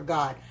pure for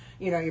God.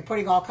 You're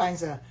putting all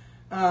kinds of,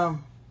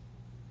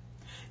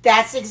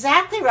 that's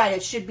exactly right.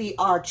 It should be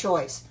our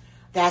choice.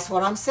 That's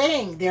what I'm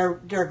saying.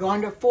 They're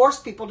going to force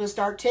people to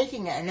start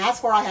taking it, and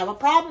that's where I have a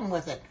problem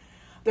with it.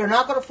 They're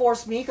not going to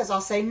force me because I'll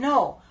say,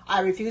 no,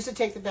 I refuse to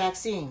take the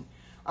vaccine.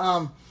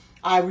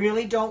 I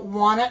really don't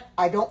want it.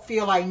 I don't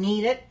feel I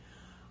need it.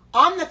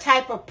 I'm the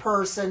type of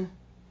person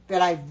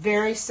that I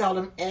very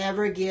seldom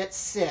ever get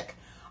sick.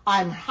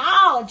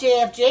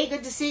 JFJ,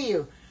 good to see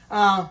you.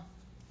 Yeah,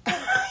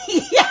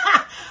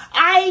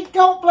 I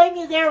don't blame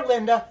you there,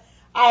 Linda.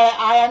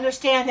 I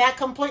understand that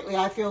completely.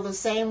 I feel the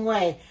same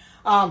way.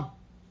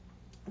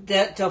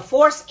 To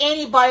force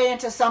anybody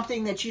into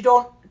something that you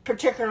don't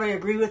particularly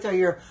agree with, or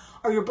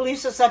your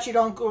beliefs are such you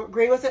don't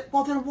agree with it,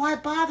 well, then why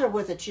bother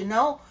with it,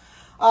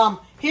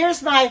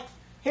 Here's my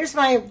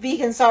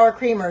vegan sour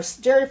cream or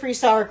dairy-free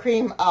sour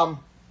cream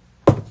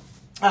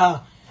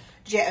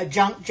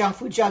junk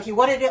food junkie.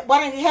 What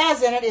it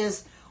has in it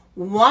is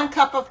 1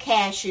 cup of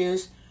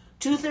cashews,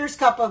 2/3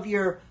 cup of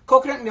your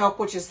coconut milk,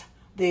 which is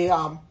the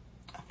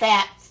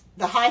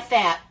high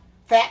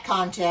fat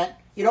content.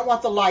 You don't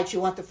want the light,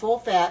 you want the full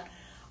fat.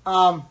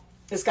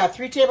 It's got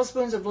 3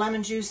 tablespoons of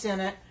lemon juice in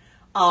it.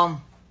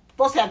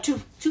 Supposed to have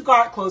two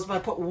garlic cloves, but I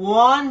put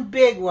 1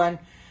 big one.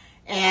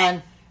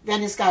 And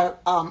then it's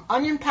got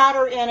onion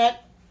powder in it.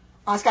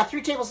 It's got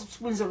 3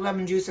 tablespoons of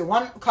lemon juice and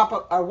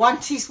 1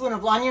 teaspoon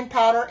of onion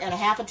powder and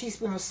 1/2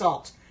 teaspoon of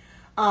salt.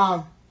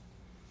 Oh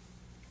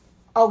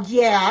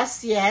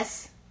yes.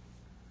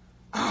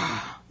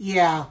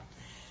 Yeah,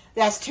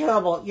 that's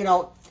terrible.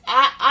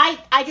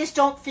 I just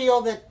don't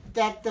feel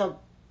that the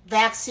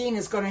vaccine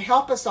is going to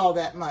help us all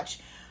that much.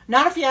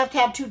 Not if you have to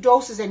have 2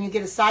 doses and you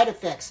get a side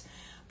effects.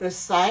 The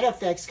side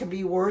effects can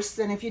be worse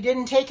than if you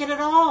didn't take it at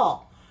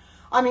all.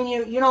 I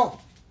mean,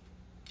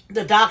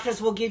 the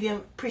doctors will give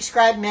you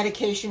prescribed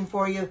medication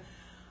for you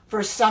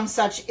for some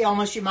such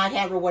illness you might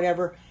have or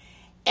whatever,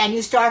 and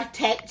you start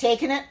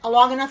taking it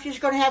long enough, you're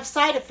going to have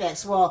side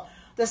effects. Well,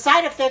 the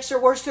side effects are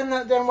worse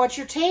than what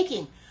you're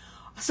taking.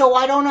 So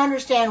I don't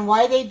understand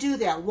why they do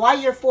that. Why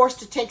you're forced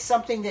to take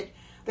something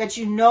that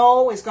you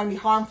know is going to be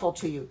harmful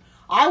to you.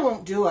 I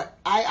won't do it.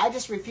 I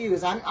just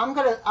refuse. I'm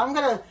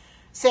gonna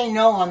say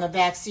no on the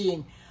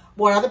vaccine.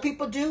 What other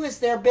people do is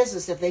their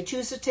business. If they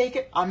choose to take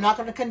it, I'm not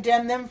going to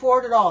condemn them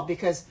for it at all,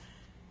 because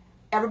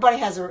everybody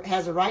has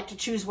a right to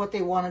choose what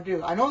they want to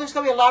do. I know there's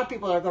going to be a lot of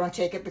people that are going to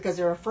take it because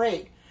they're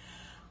afraid.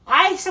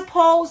 I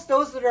suppose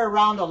those that are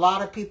around a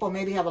lot of people,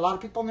 maybe have a lot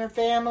of people in their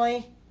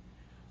family,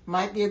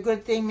 might be a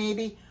good thing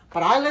maybe.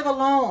 But I live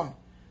alone.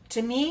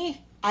 To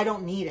me, I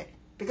don't need it,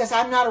 because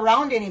I'm not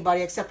around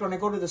anybody except when I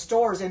go to the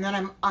stores, and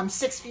then I'm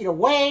 6 feet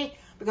away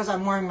because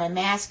I'm wearing my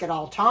mask at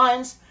all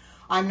times.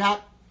 I'm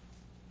not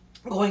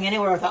going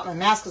anywhere without my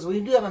mask, because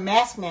we do have a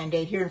mask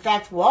mandate here. In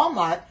fact,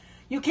 Walmart,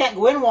 you can't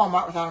go in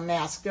Walmart without a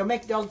mask.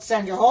 They'll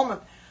send you home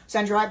and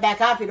send you right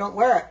back out if you don't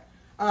wear it.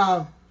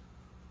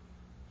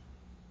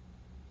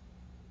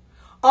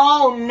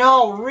 Oh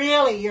no,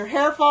 really? Your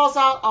hair falls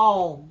out?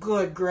 Oh,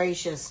 good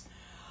gracious.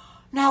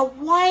 Now,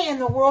 why in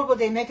the world would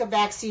they make a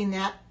vaccine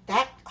that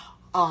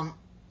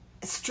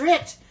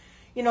strict,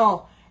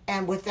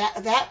 and with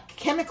that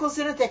chemicals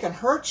in it that can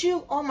hurt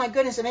you? Oh my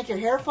goodness, and make your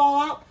hair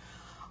fall out?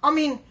 I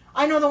mean,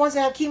 I know the ones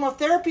that have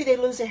chemotherapy, they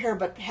lose their hair,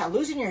 but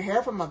losing your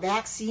hair from a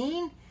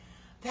vaccine?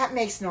 That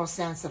makes no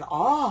sense at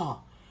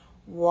all.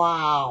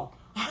 Wow.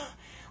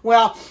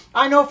 Well,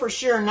 I know for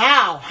sure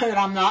now that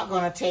I'm not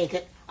going to take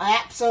it.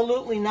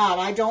 Absolutely not.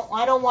 I don't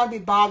want to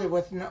be bothered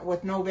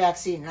with no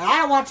vaccine. And I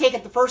don't want to take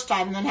it the first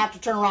time and then have to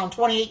turn around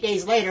 28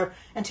 days later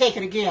and take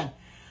it again.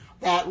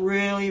 That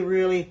really,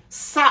 really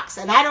sucks.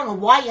 And I don't know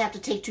why you have to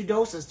take 2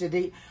 doses.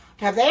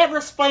 Have they ever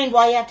explained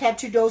why you have to have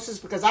 2 doses?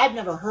 Because I've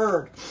never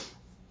heard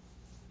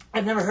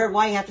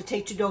why you have to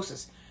take 2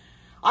 doses.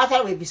 I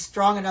thought it would be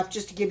strong enough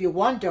just to give you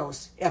 1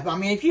 dose.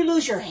 If you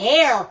lose your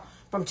hair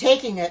from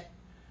taking it,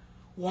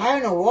 why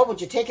in the world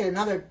would you take it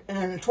another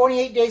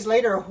 28 days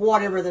later, or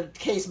whatever the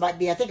case might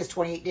be? I think it's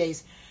 28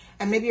 days.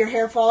 And maybe your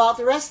hair fall out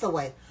the rest of the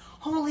way.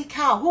 Holy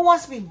cow, who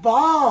wants to be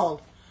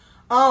bald?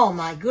 Oh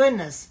my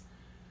goodness.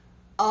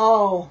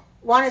 Oh,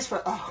 one is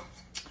for,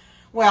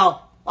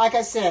 well, like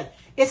I said,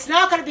 it's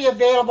not going to be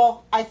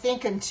available, I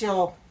think,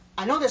 until,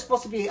 I know they're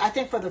supposed to be, I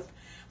think for the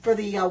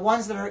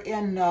ones that are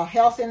in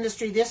health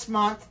industry this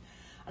month.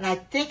 And I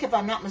think, if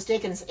I'm not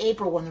mistaken, it's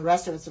April when the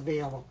rest of it's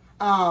available.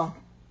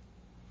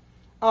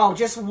 Oh,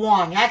 just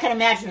 1. I can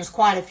imagine there's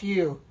quite a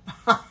few.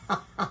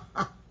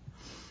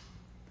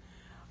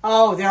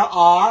 Oh, there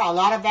are a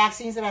lot of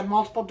vaccines that have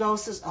multiple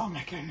doses. Oh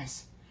my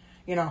goodness.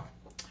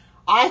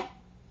 I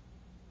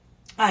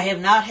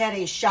have not had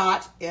a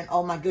shot in,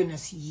 oh my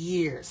goodness,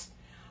 years.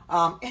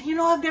 And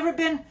I've never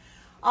been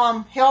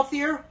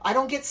healthier. I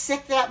don't get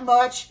sick that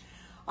much.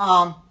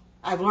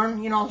 I've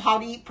learned, how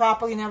to eat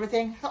properly and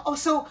everything. Oh,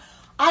 so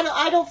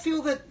I don't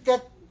feel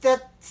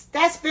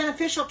that's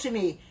beneficial to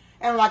me.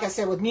 And like I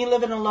said, with me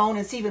living alone,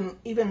 it's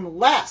even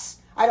less.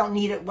 I don't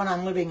need it when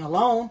I'm living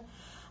alone.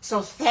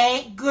 So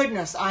thank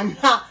goodness I'm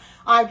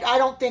I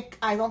don't think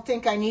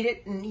I need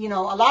it. And, you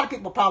know, a lot of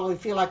people probably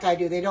feel like I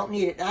do. They don't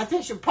need it. And I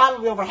think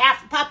probably over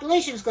half the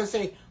population is going to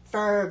say,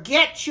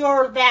 forget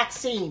your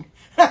vaccine.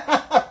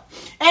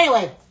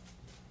 Anyway,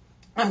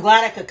 I'm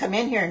glad I could come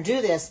in here and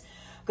do this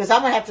because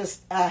I'm going to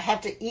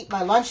have to eat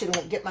my lunch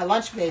and get my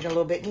lunch made in a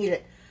little bit and eat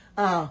it.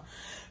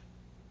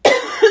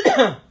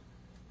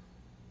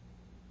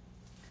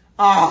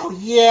 Oh,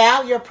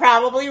 yeah, you're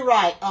probably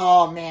right.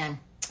 Oh, man.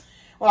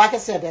 Well, like I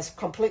said, that's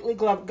completely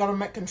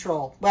government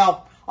control.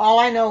 Well, all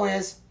I know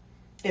is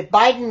if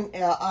Biden,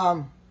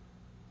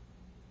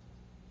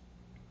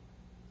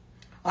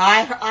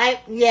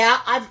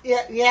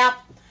 yeah,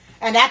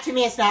 and that to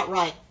me is not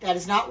right. That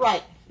is not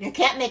right. You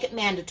can't make it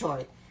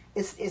mandatory.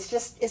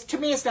 It's to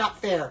me it's not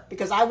fair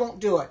because I won't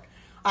do it.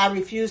 I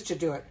refuse to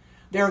do it.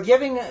 They were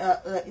giving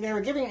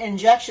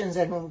injections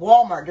in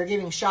Walmart. They're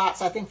giving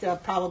shots. I think they're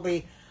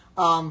probably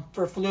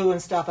for flu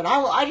and stuff. And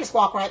I just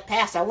walk right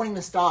past. I won't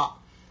even stop.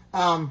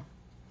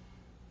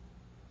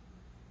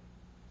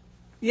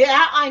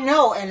 Yeah, I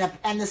know.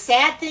 And the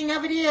sad thing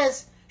of it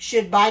is,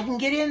 should Biden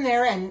get in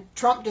there and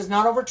Trump does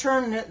not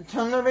overturn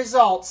the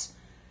results,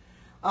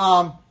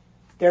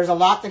 there's a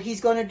lot that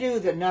he's going to do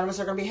that none of us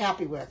are going to be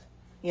happy with.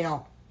 You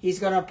know, he's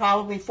going to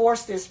probably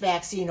force this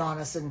vaccine on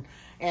us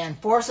and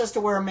force us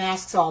to wear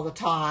masks all the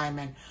time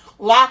and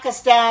lock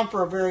us down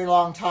for a very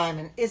long time.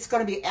 And it's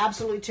going to be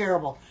absolutely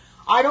terrible.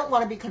 I don't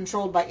want to be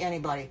controlled by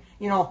anybody.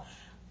 You know,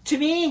 to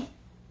me,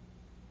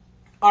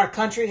 our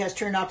country has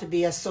turned out to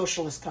be a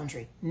socialist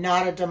country,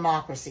 not a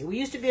democracy. We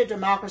used to be a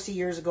democracy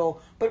years ago,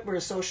 but we're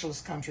a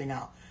socialist country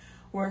now.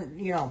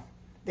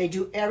 They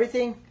do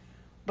everything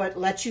but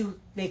let you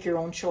make your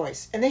own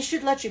choice. And they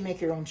should let you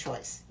make your own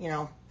choice. You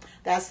know,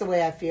 that's the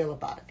way I feel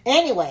about it.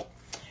 Anyway,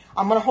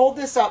 I'm going to hold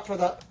this up for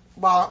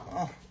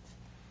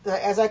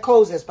as I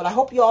close this, but I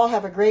hope you all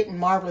have a great and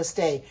marvelous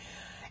day.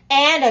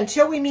 And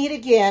until we meet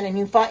again and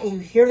you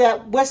hear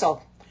that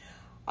whistle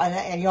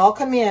and you all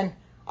come in,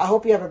 I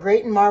hope you have a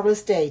great and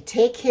marvelous day.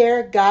 Take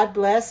care, God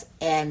bless,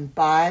 and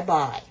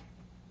bye-bye.